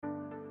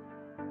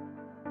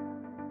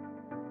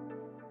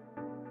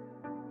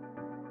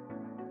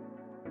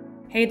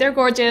Hey there,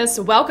 gorgeous.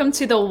 Welcome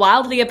to the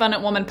Wildly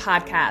Abundant Woman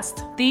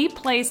podcast, the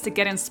place to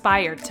get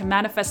inspired, to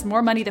manifest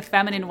more money the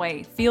feminine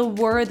way, feel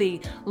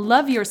worthy,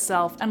 love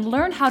yourself, and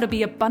learn how to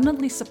be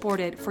abundantly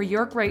supported for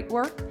your great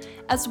work,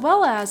 as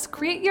well as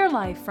create your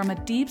life from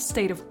a deep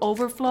state of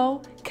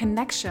overflow,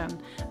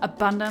 connection,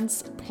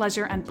 abundance,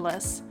 pleasure, and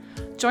bliss.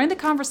 Join the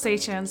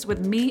conversations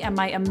with me and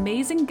my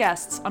amazing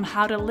guests on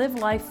how to live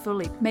life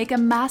fully, make a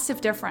massive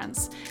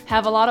difference,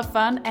 have a lot of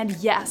fun, and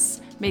yes,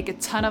 make a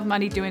ton of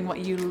money doing what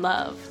you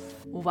love.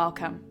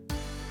 Welcome.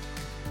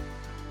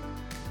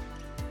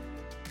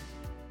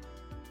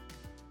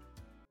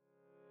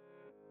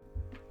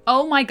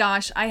 Oh my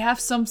gosh, I have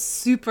some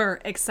super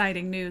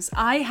exciting news.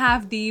 I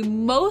have the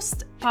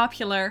most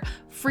popular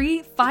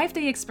free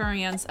 5-day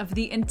experience of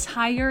the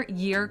entire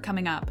year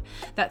coming up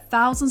that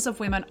thousands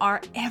of women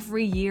are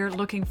every year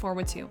looking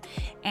forward to.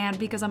 And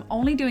because I'm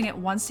only doing it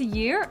once a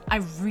year, I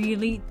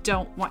really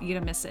don't want you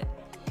to miss it.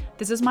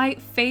 This is my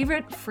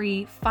favorite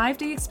free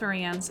 5-day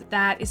experience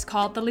that is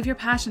called the Live Your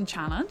Passion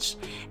Challenge.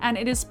 And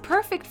it is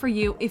perfect for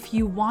you if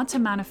you want to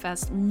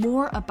manifest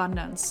more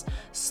abundance,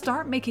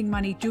 start making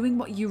money doing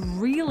what you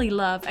really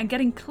love and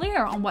getting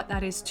clear on what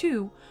that is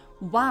too,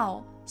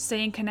 while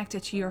staying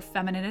connected to your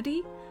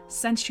femininity,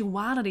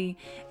 sensuality,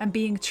 and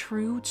being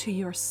true to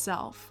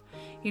yourself.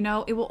 You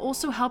know, it will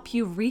also help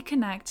you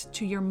reconnect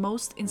to your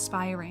most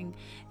inspiring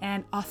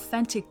and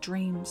authentic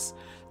dreams.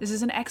 This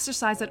is an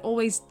exercise that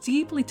always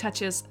deeply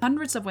touches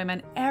hundreds of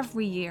women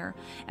every year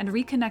and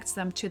reconnects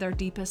them to their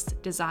deepest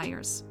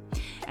desires.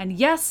 And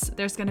yes,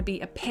 there's going to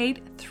be a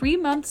paid 3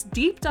 months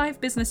deep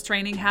dive business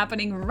training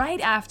happening right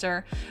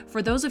after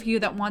for those of you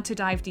that want to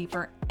dive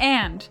deeper.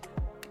 And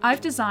I've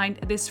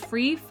designed this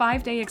free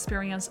 5-day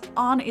experience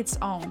on its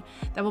own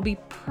that will be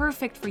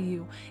perfect for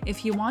you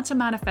if you want to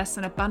manifest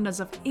an abundance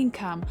of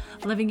income,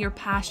 living your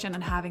passion,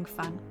 and having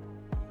fun.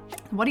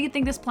 What do you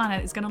think this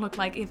planet is going to look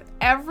like if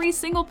every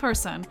single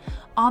person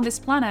on this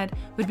planet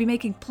would be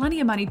making plenty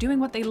of money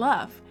doing what they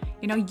love?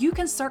 You know, you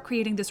can start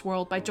creating this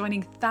world by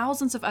joining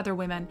thousands of other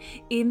women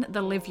in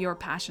the Live Your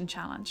Passion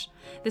Challenge.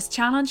 This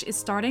challenge is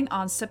starting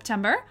on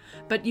September,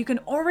 but you can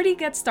already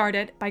get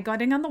started by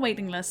getting on the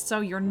waiting list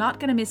so you're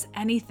not going to miss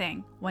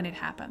anything when it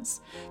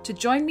happens. To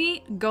join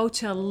me, go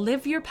to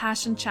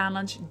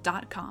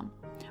liveyourpassionchallenge.com.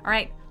 All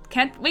right,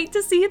 can't wait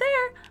to see you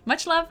there.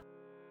 Much love.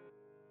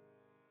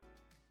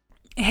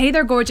 Hey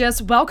there,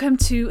 gorgeous. Welcome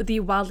to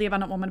the Wildly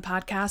Abundant Woman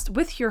podcast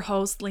with your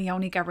host,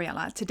 Leonie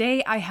XOXOXO.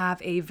 Today, I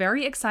have a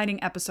very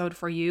exciting episode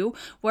for you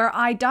where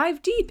I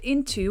dive deep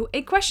into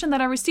a question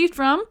that I received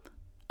from,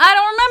 I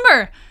don't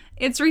remember.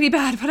 It's really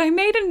bad, but I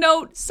made a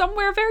note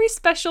somewhere very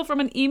special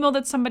from an email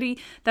that somebody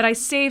that I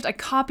saved. I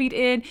copied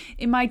it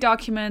in my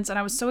documents, and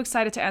I was so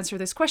excited to answer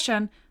this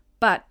question,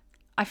 but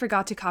I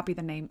forgot to copy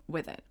the name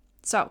with it.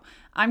 So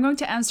I'm going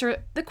to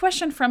answer the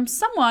question from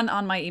someone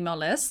on my email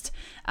list.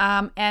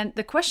 And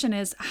the question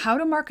is how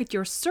to market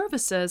your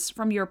services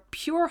from your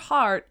pure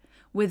heart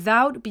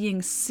without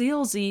being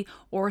salesy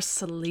or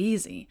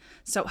sleazy.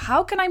 So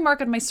how can I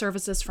market my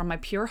services from my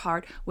pure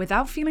heart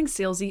without feeling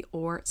salesy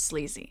or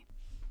sleazy?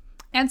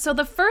 And so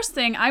the first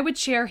thing I would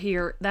share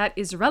here that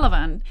is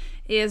relevant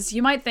is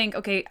you might think,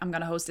 okay, I'm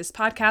going to host this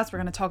podcast. We're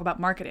going to talk about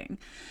marketing.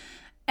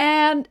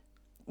 And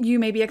you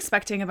may be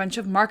expecting a bunch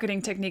of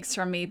marketing techniques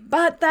from me,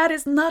 but that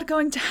is not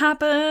going to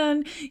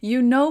happen.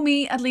 You know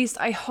me, at least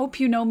I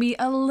hope you know me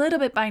a little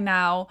bit by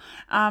now.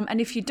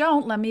 And if you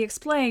don't, let me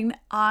explain.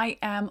 I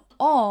am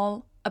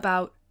all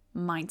about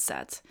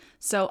mindset.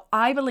 So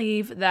I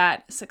believe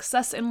that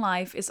success in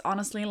life is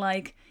honestly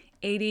like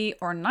 80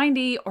 or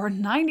 90 or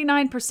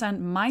 99%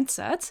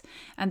 mindset,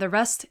 and the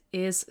rest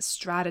is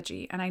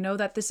strategy. And I know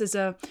that this is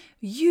a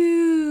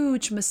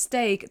huge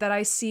mistake that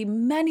I see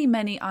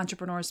many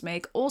entrepreneurs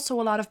make.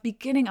 Also a lot of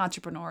beginning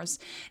entrepreneurs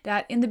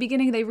that in the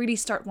beginning, they really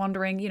start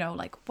wondering, you know,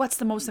 like what's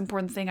the most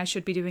important thing I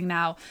should be doing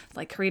now?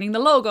 Like creating the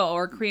logo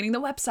or creating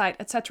the website,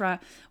 etc.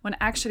 When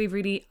actually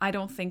really, I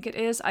don't think it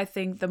is. I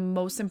think the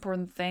most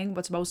important thing,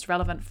 what's most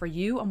relevant for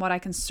you and what I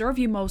can serve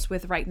you most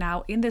with right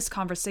now in this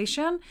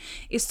conversation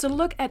is to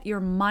look at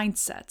your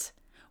mindset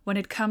when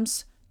it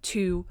comes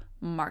to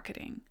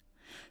marketing.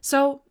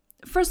 So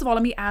first of all,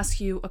 let me ask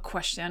you a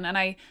question, and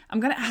I'm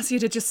going to ask you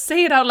to just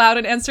say it out loud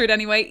and answer it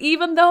anyway,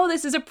 even though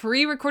this is a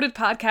pre-recorded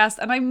podcast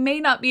and I may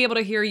not be able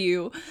to hear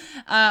you,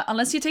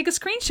 unless you take a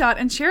screenshot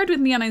and share it with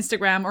me on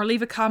Instagram or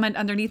leave a comment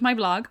underneath my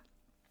blog.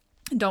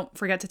 Don't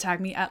forget to tag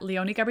me at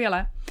Leonie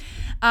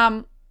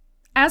XOXOXO.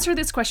 Answer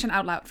this question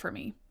out loud for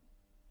me.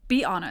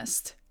 Be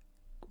honest.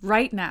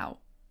 Right now,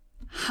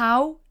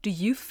 how do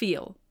you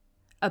feel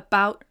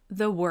about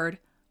the word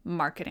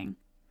marketing?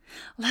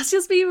 Let's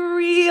just be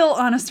real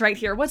honest right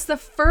here. What's the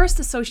first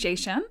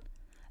association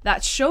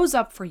that shows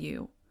up for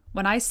you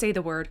when I say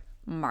the word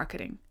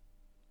marketing?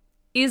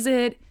 Is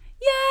it,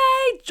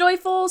 yay,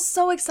 joyful,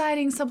 so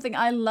exciting, something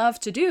I love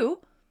to do?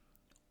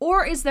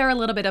 Or is there a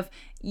little bit of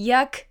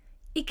yuck,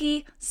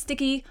 icky,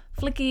 sticky,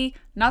 flicky,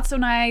 not so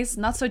nice,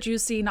 not so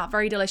juicy, not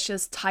very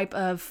delicious type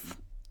of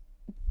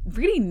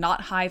really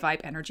not high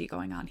vibe energy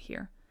going on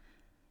here?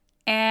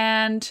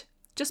 And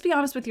just be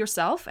honest with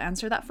yourself.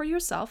 Answer that for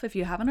yourself if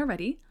you haven't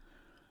already.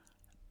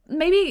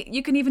 Maybe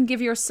you can even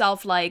give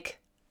yourself like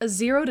a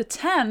 0 to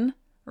 10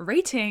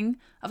 rating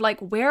of like,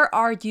 where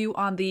are you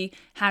on the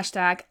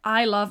hashtag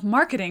I love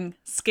marketing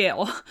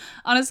scale?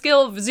 On a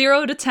scale of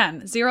 0 to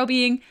 10. 0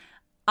 being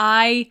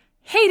I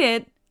hate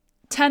it.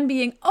 10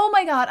 being, oh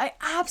my God, I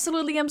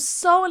absolutely am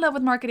so in love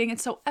with marketing.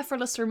 It's so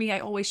effortless for me. I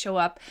always show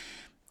up.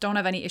 Don't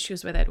have any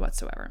issues with it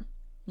whatsoever.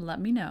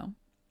 Let me know.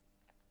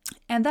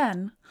 And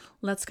then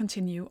let's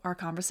continue our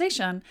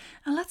conversation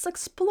and let's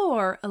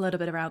explore a little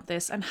bit around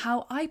this and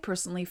how I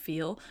personally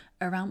feel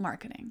around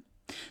marketing.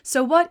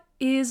 So what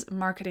is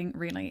marketing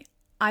really?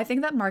 I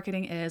think that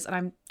marketing is, and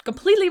I'm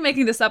completely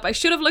making this up. I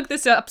should have looked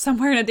this up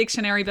somewhere in a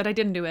dictionary, but I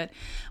didn't do it.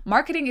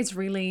 Marketing is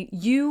really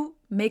you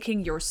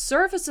making your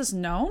services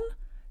known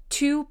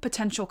to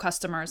potential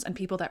customers and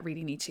people that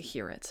really need to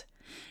hear it.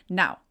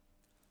 Now,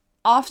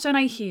 often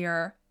I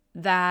hear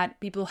that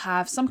people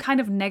have some kind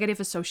of negative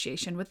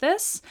association with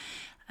this.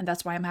 And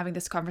that's why I'm having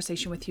this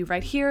conversation with you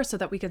right here so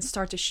that we can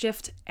start to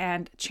shift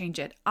and change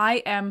it.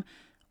 I am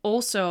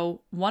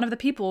also one of the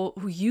people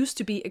who used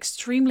to be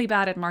extremely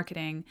bad at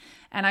marketing,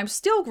 and I'm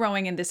still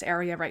growing in this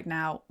area right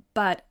now.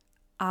 But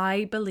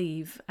I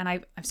believe, and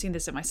I've seen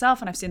this in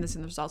myself and I've seen this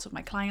in the results of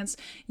my clients,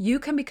 you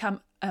can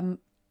become a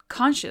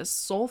conscious,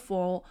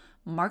 soulful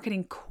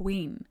marketing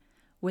queen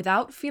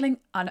without feeling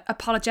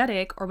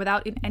unapologetic or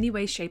without in any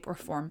way, shape, or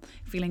form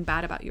feeling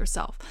bad about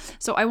yourself.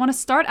 So I want to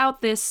start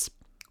out this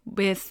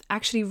with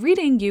actually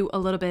reading you a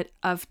little bit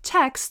of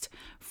text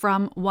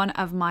from one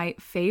of my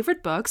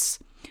favorite books,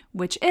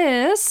 which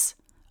is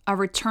A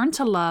Return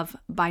to Love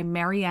by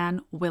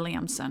Marianne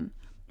Williamson.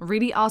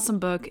 Really awesome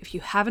book. If you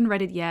haven't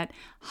read it yet,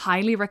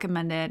 highly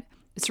recommend it.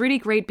 It's really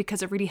great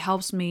because it really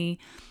helps me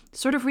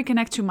sort of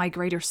reconnect to my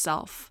greater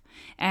self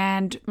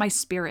and my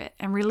spirit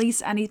and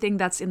release anything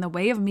that's in the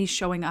way of me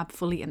showing up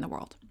fully in the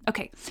world.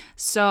 Okay,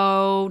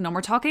 so no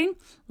more talking.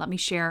 Let me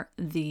share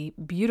the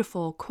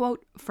beautiful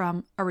quote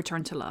from A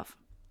Return to Love.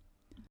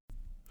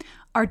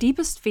 Our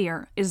deepest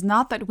fear is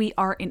not that we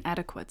are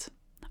inadequate.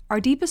 Our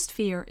deepest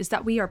fear is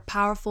that we are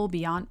powerful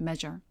beyond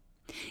measure.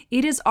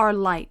 It is our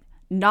light,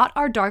 not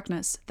our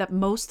darkness, that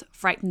most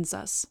frightens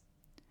us.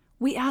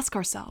 We ask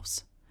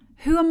ourselves,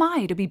 who am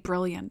I to be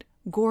brilliant,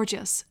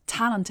 gorgeous,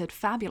 talented,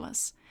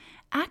 fabulous?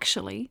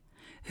 Actually,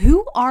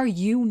 who are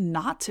you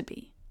not to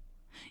be?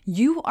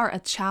 You are a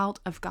child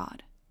of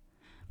God,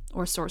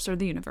 or source or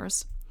the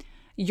universe.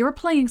 Your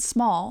playing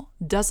small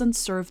doesn't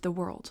serve the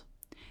world.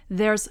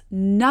 There's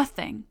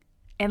nothing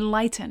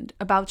enlightened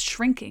about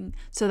shrinking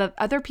so that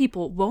other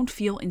people won't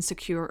feel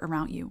insecure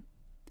around you.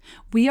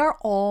 We are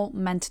all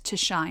meant to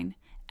shine,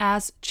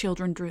 as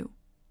children do.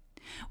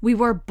 We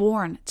were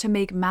born to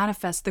make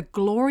manifest the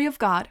glory of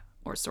God,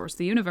 or source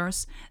the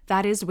universe,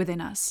 that is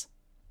within us.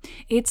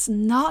 It's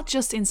not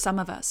just in some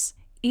of us,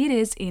 it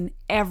is in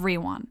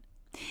everyone.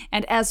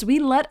 And as we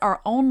let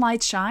our own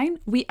light shine,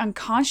 we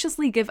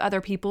unconsciously give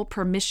other people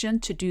permission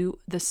to do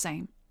the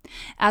same.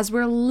 As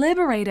we're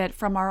liberated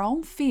from our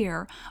own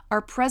fear,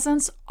 our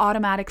presence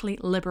automatically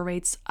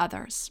liberates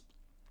others.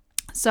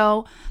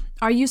 So,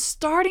 are you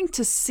starting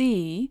to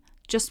see,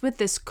 just with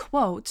this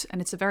quote, and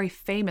it's a very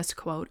famous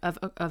quote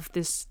of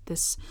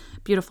this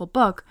beautiful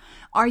book,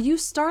 are you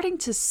starting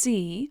to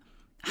see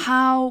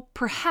how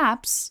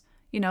perhaps,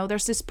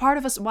 there's this part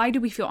of us, why do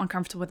we feel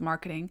uncomfortable with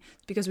marketing?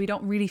 It's because we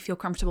don't really feel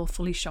comfortable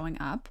fully showing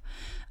up.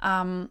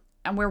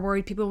 And we're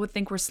worried people would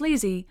think we're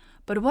sleazy.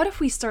 But what if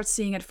we start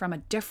seeing it from a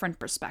different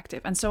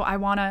perspective? And so I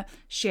want to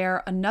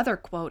share another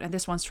quote, and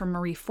this one's from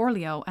Marie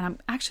Forleo. And I'm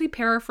actually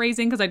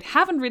paraphrasing because I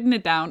haven't written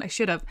it down. I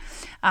should have.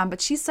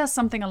 But she says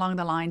something along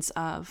the lines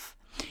of,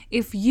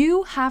 if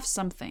you have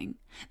something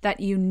that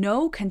you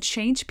know can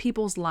change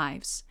people's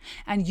lives,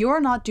 and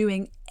you're not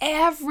doing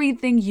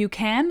everything you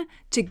can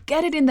to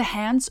get it in the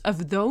hands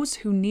of those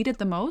who need it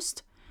the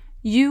most,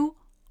 you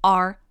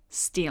are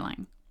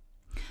stealing.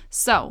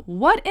 So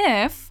what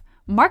if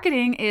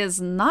marketing is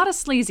not a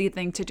sleazy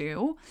thing to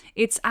do?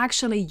 It's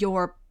actually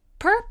your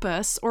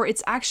purpose, or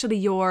it's actually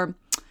your,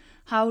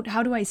 how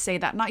do I say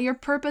that? Not your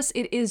purpose,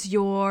 it is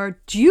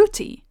your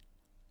duty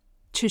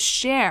to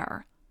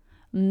share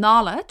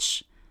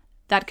knowledge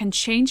that can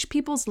change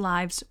people's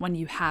lives when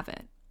you have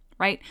it,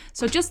 right?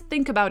 So just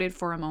think about it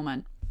for a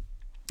moment.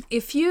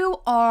 If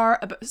you are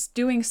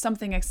doing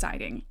something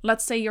exciting,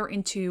 let's say you're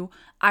into,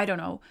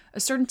 a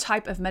certain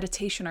type of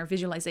meditation or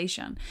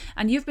visualization,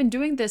 and you've been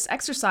doing this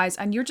exercise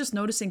and you're just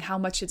noticing how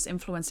much it's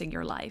influencing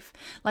your life.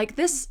 Like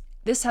this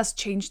has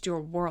changed your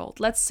world.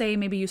 Let's say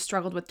maybe you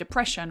struggled with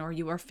depression or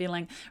you are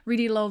feeling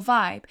really low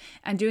vibe,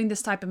 and doing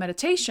this type of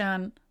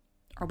meditation,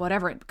 or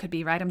whatever it could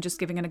be, right? I'm just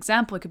giving an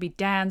example. It could be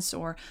dance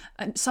or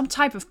some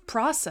type of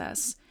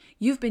process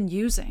you've been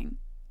using.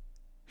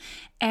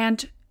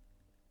 And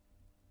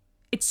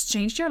it's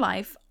changed your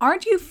life.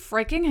 Aren't you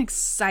freaking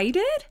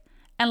excited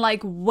and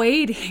like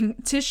waiting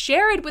to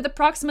share it with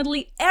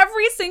approximately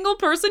every single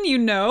person you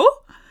know?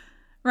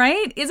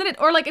 Right? Isn't it?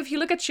 Or like if you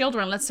look at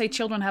children, let's say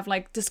children have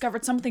like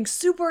discovered something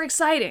super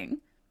exciting.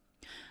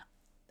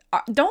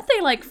 Don't they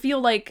like feel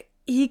like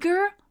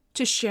eager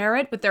to share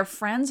it with their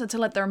friends and to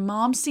let their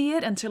mom see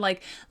it and to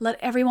like let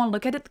everyone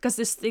look at it because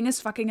this thing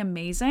is fucking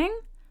amazing,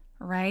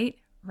 right?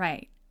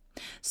 Right.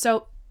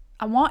 So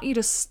I want you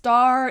to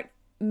start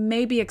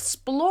maybe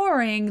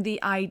exploring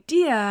the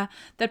idea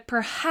that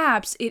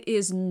perhaps it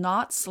is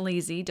not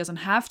sleazy, doesn't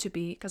have to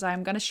be, because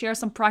I'm going to share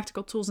some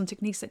practical tools and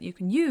techniques that you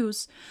can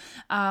use,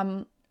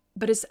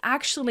 but it's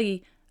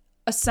actually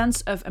a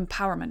sense of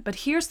empowerment. But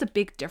here's the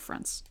big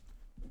difference.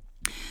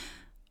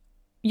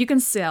 You can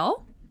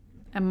sell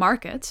and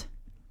market,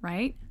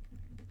 right?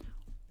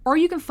 Or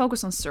you can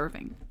focus on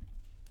serving.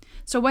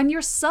 So when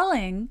you're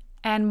selling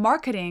and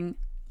marketing,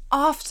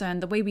 often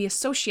the way we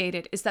associate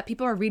it is that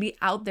people are really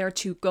out there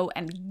to go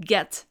and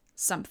get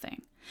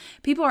something.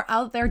 People are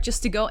out there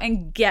just to go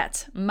and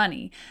get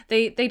money.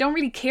 They don't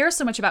really care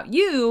so much about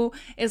you.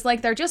 It's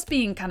like they're just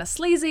being kind of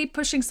sleazy,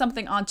 pushing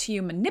something onto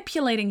you,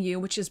 manipulating you,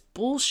 which is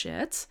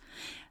bullshit,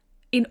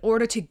 in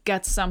order to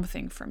get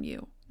something from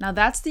you. Now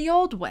that's the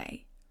old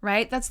way,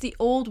 right? That's the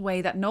old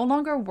way that no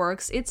longer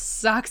works. It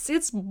sucks.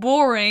 It's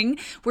boring.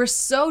 We're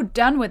so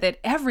done with it.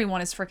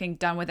 Everyone is freaking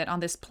done with it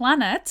on this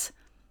planet.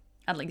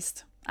 At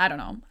least, I don't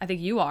know. I think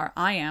you are.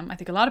 I am. I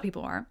think a lot of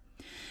people are.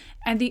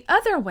 And the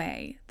other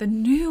way, the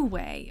new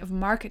way of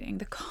marketing,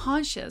 the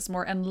conscious,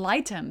 more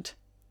enlightened,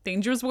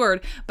 dangerous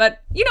word,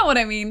 but you know what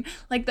I mean,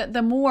 like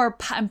the more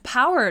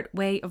empowered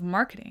way of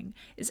marketing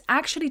is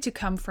actually to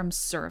come from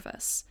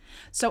service.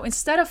 So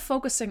instead of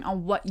focusing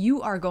on what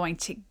you are going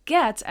to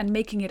get and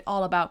making it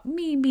all about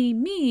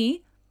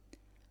me,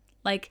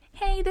 like,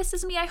 hey, this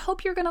is me, I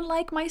hope you're gonna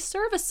like my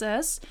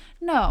services.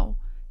 No.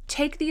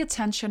 Take the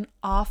attention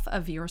off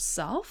of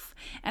yourself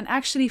and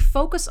actually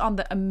focus on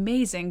the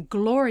amazing,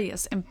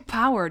 glorious,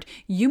 empowered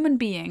human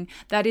being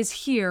that is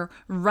here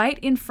right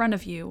in front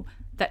of you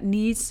that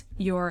needs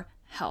your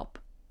help.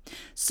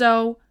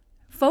 So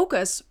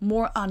focus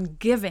more on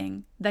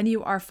giving than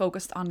you are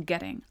focused on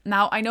getting.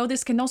 Now, I know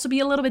this can also be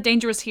a little bit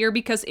dangerous here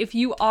because if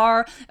you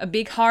are a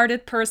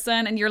big-hearted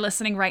person and you're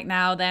listening right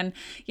now, then,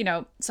 you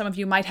know, some of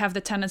you might have the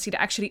tendency to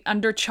actually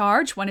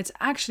undercharge when it's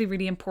actually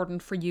really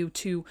important for you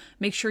to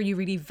make sure you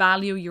really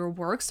value your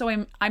work. So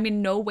I'm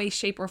in no way,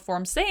 shape, or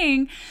form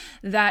saying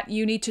that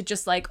you need to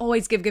just like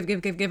always give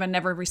and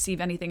never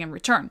receive anything in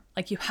return.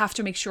 Like you have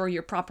to make sure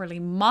you're properly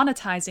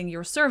monetizing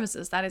your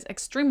services. That is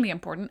extremely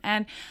important.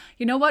 And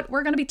you know what?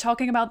 We're going to be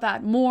talking about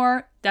that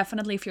more.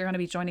 Definitely if you're going to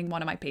be joining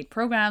one of my paid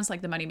programs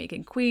like the Money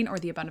Making Queen or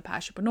the Abundant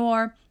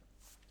Passionpreneur,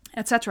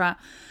 etc.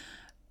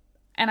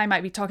 And I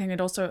might be talking it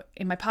also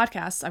in my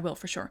podcasts. I will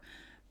for sure.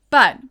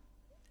 But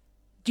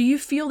do you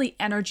feel the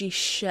energy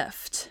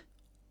shift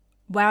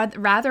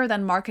rather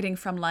than marketing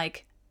from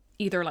like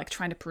either like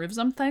trying to prove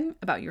something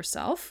about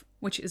yourself,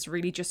 which is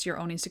really just your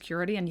own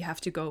insecurity and you have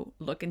to go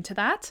look into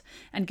that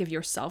and give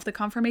yourself the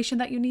confirmation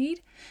that you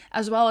need,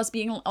 as well as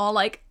being all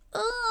like,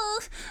 oh,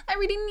 I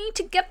really need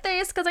to get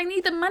this because I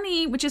need the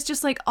money, which is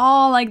just like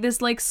all like this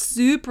like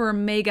super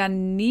mega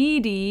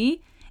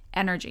needy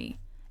energy.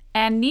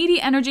 And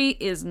needy energy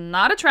is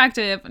not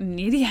attractive.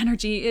 Needy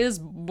energy is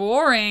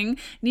boring.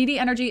 Needy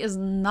energy is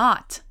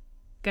not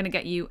going to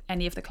get you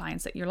any of the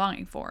clients that you're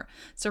longing for.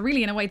 So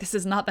really, in a way, this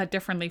is not that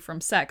differently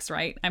from sex,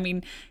 right? I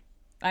mean,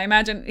 I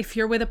imagine if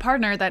you're with a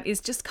partner that is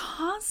just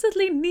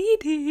constantly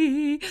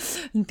needy,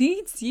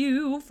 needs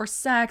you for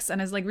sex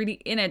and is like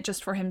really in it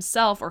just for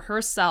himself or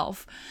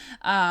herself,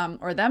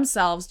 or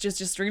themselves,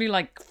 just really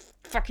like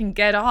fucking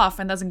get off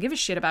and doesn't give a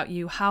shit about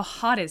you. How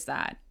hot is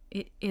that?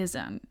 It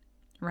isn't,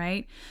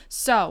 right?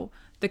 So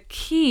the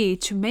key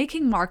to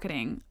making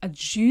marketing a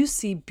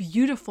juicy,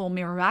 beautiful,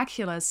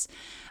 miraculous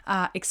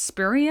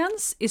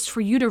experience is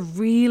for you to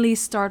really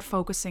start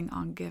focusing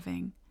on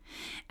giving.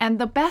 And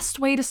the best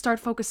way to start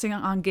focusing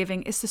on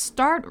giving is to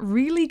start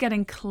really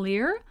getting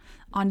clear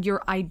on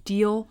your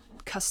ideal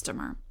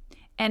customer.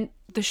 And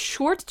the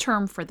short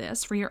term for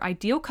this, for your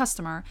ideal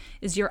customer,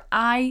 is your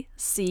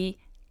ICA.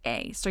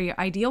 So your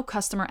ideal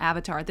customer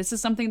avatar. This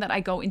is something that I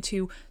go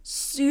into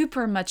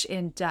super much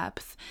in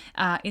depth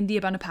in the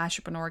Abundant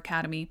Passionpreneur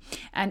Academy.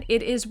 And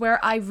it is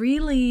where I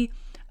really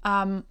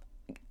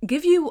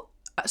give you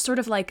sort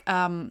of like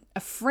a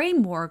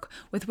framework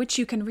with which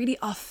you can really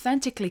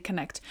authentically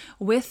connect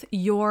with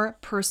your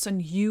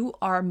person you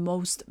are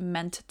most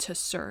meant to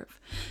serve.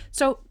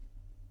 So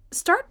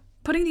start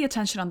putting the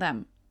attention on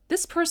them.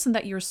 This person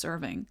that you're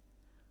serving,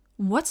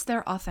 what's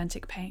their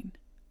authentic pain?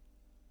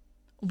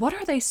 What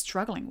are they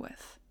struggling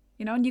with?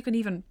 You know, and you can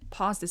even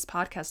pause this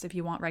podcast if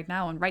you want right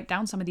now and write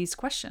down some of these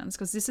questions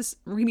because this is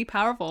really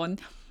powerful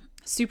and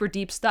super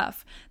deep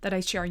stuff that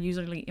I share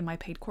usually in my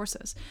paid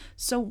courses.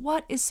 So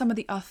what is some of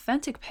the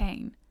authentic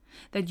pain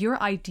that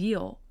your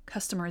ideal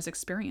customer is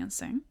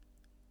experiencing?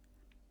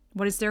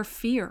 What is their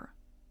fear?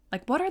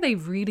 Like, what are they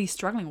really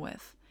struggling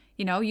with?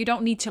 You know, you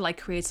don't need to like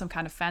create some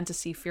kind of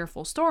fantasy,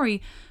 fearful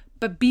story,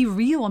 but be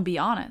real and be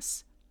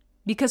honest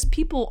because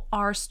people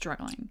are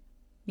struggling.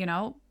 You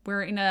know,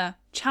 we're in a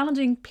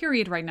challenging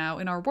period right now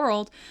in our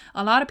world.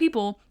 A lot of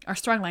people are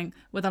struggling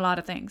with a lot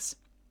of things.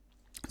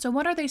 So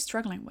what are they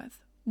struggling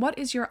with? What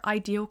is your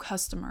ideal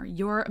customer,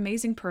 your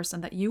amazing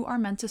person that you are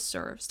meant to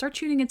serve? Start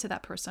tuning into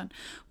that person.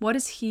 What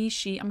is he,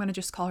 she, I'm going to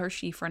just call her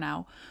she for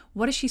now.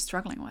 What is she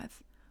struggling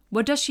with?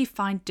 What does she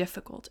find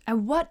difficult?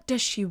 And what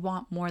does she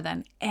want more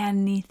than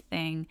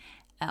anything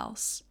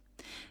else?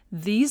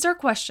 These are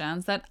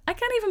questions that I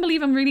can't even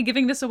believe I'm really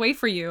giving this away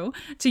to you,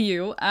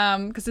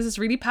 because this is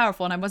really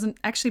powerful. And I wasn't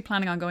actually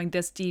planning on going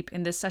this deep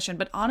in this session.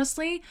 But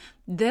honestly,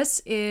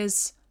 this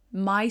is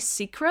my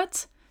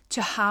secret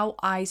to how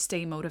I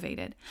stay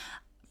motivated.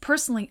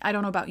 Personally, I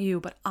don't know about you,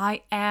 but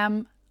I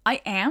am,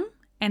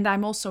 and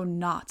I'm also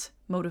not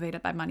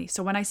motivated by money.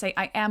 So when I say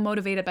I am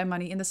motivated by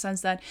money, in the sense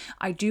that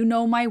I do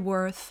know my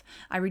worth,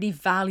 I really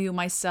value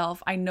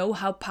myself, I know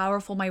how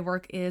powerful my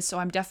work is, so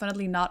I'm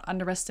definitely not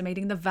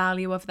underestimating the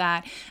value of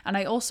that. And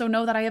I also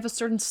know that I have a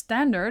certain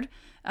standard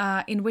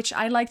in which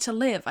I like to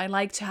live. I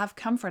like to have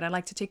comfort. I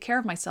like to take care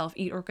of myself,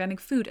 eat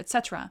organic food,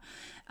 etc.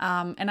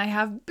 And I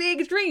have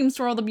big dreams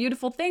for all the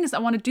beautiful things I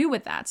want to do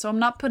with that. So I'm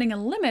not putting a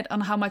limit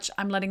on how much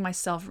I'm letting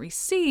myself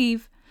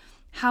receive.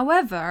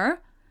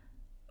 However,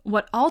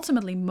 what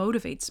ultimately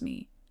motivates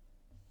me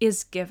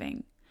is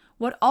giving.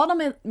 What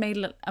ultimately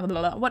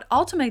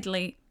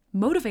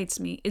motivates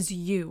me is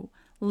you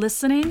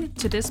listening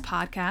to this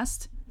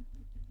podcast,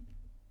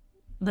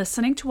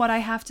 listening to what I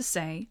have to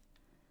say.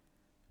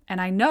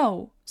 And I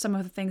know some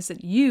of the things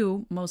that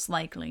you, most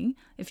likely,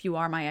 if you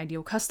are my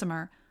ideal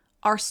customer,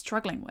 are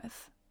struggling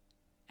with.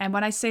 And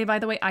when I say, by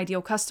the way,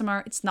 ideal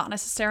customer, it's not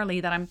necessarily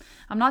that I'm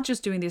not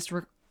just doing these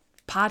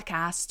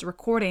podcasts,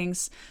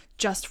 recordings,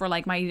 just for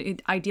like my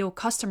ideal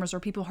customers or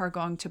people who are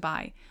going to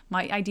buy.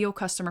 My ideal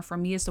customer for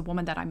me is the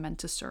woman that I'm meant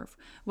to serve.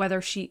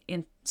 Whether she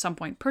in some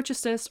point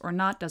purchased this or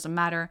not, doesn't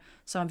matter.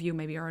 Some of you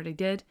maybe already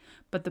did.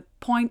 But the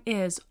point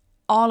is,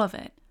 all of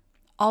it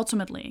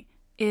ultimately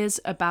is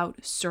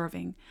about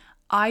serving.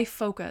 I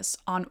focus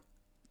on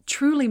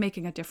truly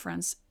making a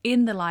difference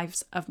in the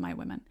lives of my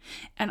women.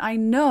 And I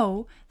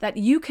know that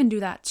you can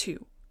do that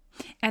too.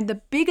 And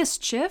the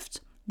biggest shift,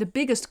 the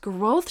biggest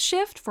growth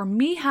shift for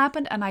me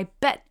happened, and I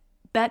bet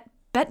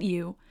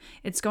you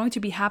it's going to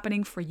be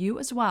happening for you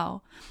as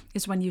well,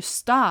 is when you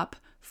stop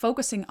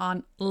focusing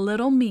on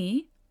little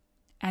me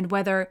and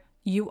whether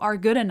you are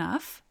good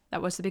enough.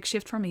 That was the big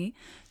shift for me.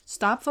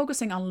 Stop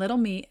focusing on little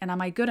me and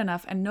am I good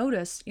enough, and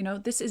notice,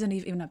 this isn't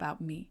even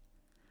about me.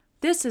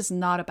 This is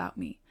not about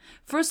me.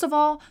 First of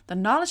all, the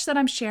knowledge that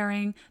I'm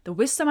sharing, the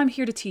wisdom I'm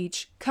here to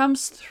teach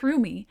comes through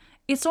me.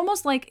 It's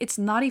almost like it's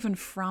not even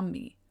from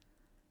me.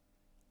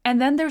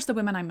 And then there's the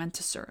women I'm meant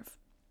to serve.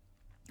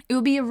 It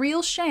would be a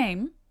real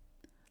shame,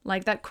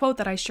 like that quote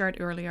that I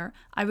shared earlier,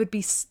 I would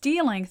be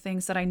stealing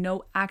things that I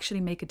know actually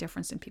make a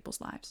difference in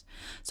people's lives.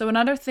 So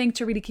another thing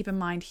to really keep in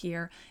mind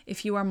here,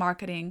 if you are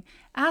marketing,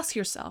 ask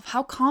yourself,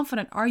 how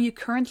confident are you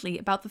currently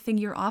about the thing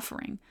you're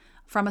offering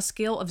from a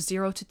scale of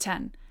 0 to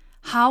 10?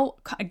 How,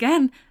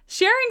 again,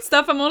 sharing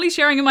stuff I'm only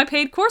sharing in my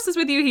paid courses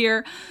with you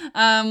here.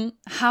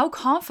 How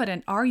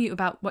confident are you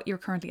about what you're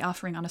currently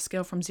offering on a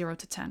scale from 0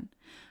 to 10?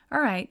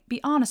 All right, be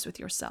honest with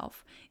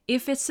yourself.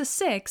 If it's a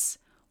 6,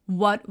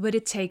 what would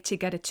it take to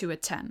get it to a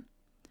 10?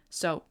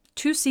 So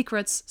 2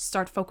 secrets: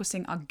 start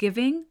focusing on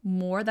giving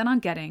more than on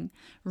getting.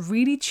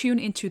 Really tune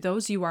into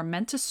those you are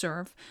meant to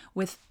serve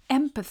with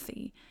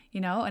empathy,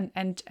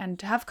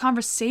 and have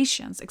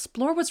conversations.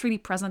 Explore what's really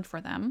present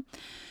for them.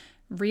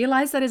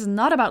 Realize that it's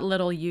not about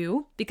little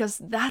you, because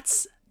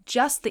that's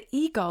just the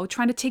ego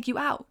trying to take you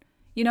out.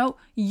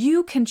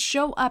 You can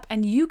show up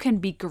and you can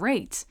be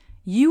great.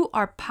 You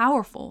are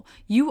powerful.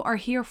 You are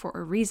here for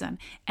a reason.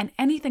 And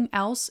anything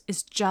else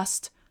is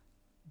just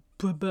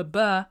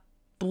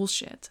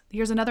bullshit.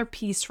 Here's another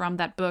piece from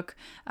that book,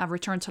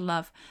 Return to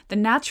Love. The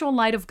natural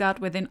light of God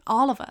within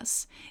all of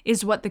us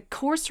is what the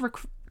course,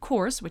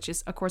 which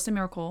is A Course in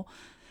Miracles,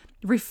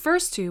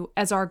 refers to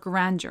as our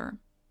grandeur.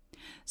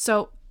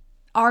 So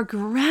our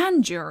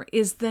grandeur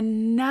is the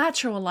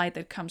natural light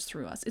that comes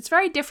through us. It's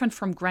very different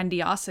from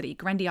grandiosity.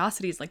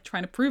 Grandiosity is like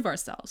trying to prove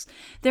ourselves.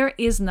 There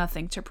is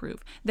nothing to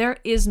prove. There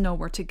is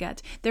nowhere to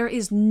get. There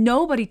is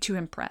nobody to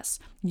impress.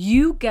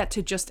 You get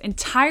to just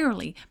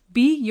entirely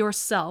be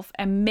yourself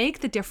and make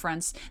the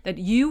difference that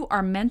you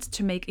are meant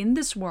to make in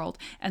this world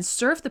and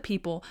serve the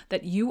people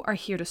that you are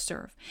here to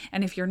serve.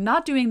 And if you're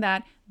not doing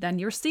that, then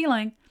you're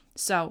stealing.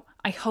 So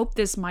I hope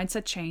this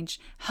mindset change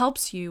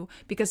helps you,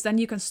 because then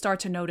you can start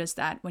to notice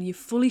that when you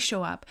fully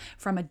show up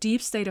from a deep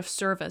state of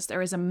service,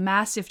 there is a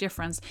massive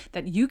difference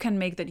that you can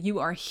make, that you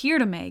are here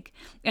to make.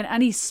 And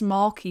any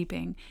small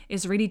keeping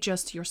is really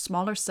just your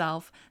smaller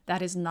self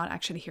that is not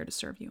actually here to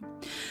serve you.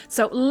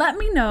 So let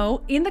me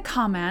know in the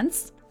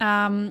comments,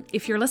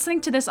 if you're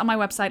listening to this on my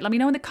website, let me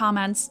know in the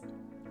comments,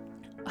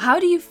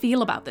 how do you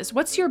feel about this?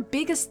 What's your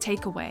biggest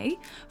takeaway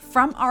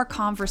from our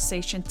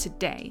conversation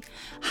today?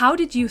 How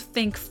did you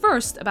think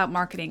first about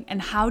marketing, and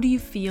how do you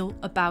feel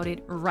about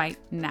it right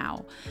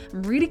now?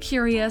 I'm really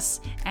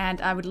curious,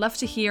 and I would love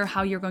to hear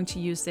how you're going to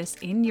use this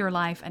in your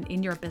life and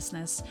in your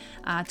business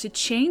to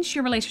change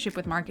your relationship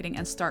with marketing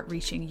and start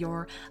reaching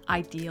your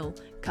ideal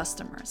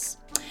customers.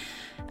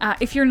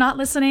 If you're not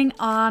listening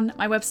on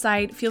my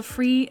website, feel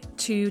free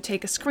to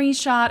take a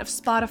screenshot of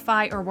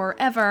Spotify or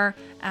wherever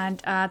and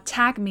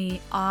tag me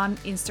on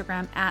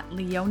Instagram at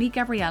Leonie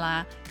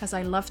Gabriella, because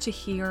I love to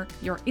hear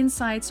your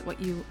insights,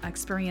 what you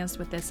experienced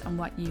with this and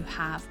what you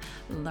have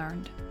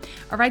learned.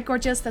 All right,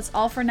 gorgeous. That's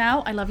all for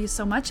now. I love you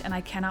so much and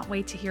I cannot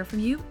wait to hear from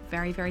you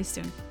very, very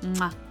soon.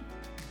 Mwah.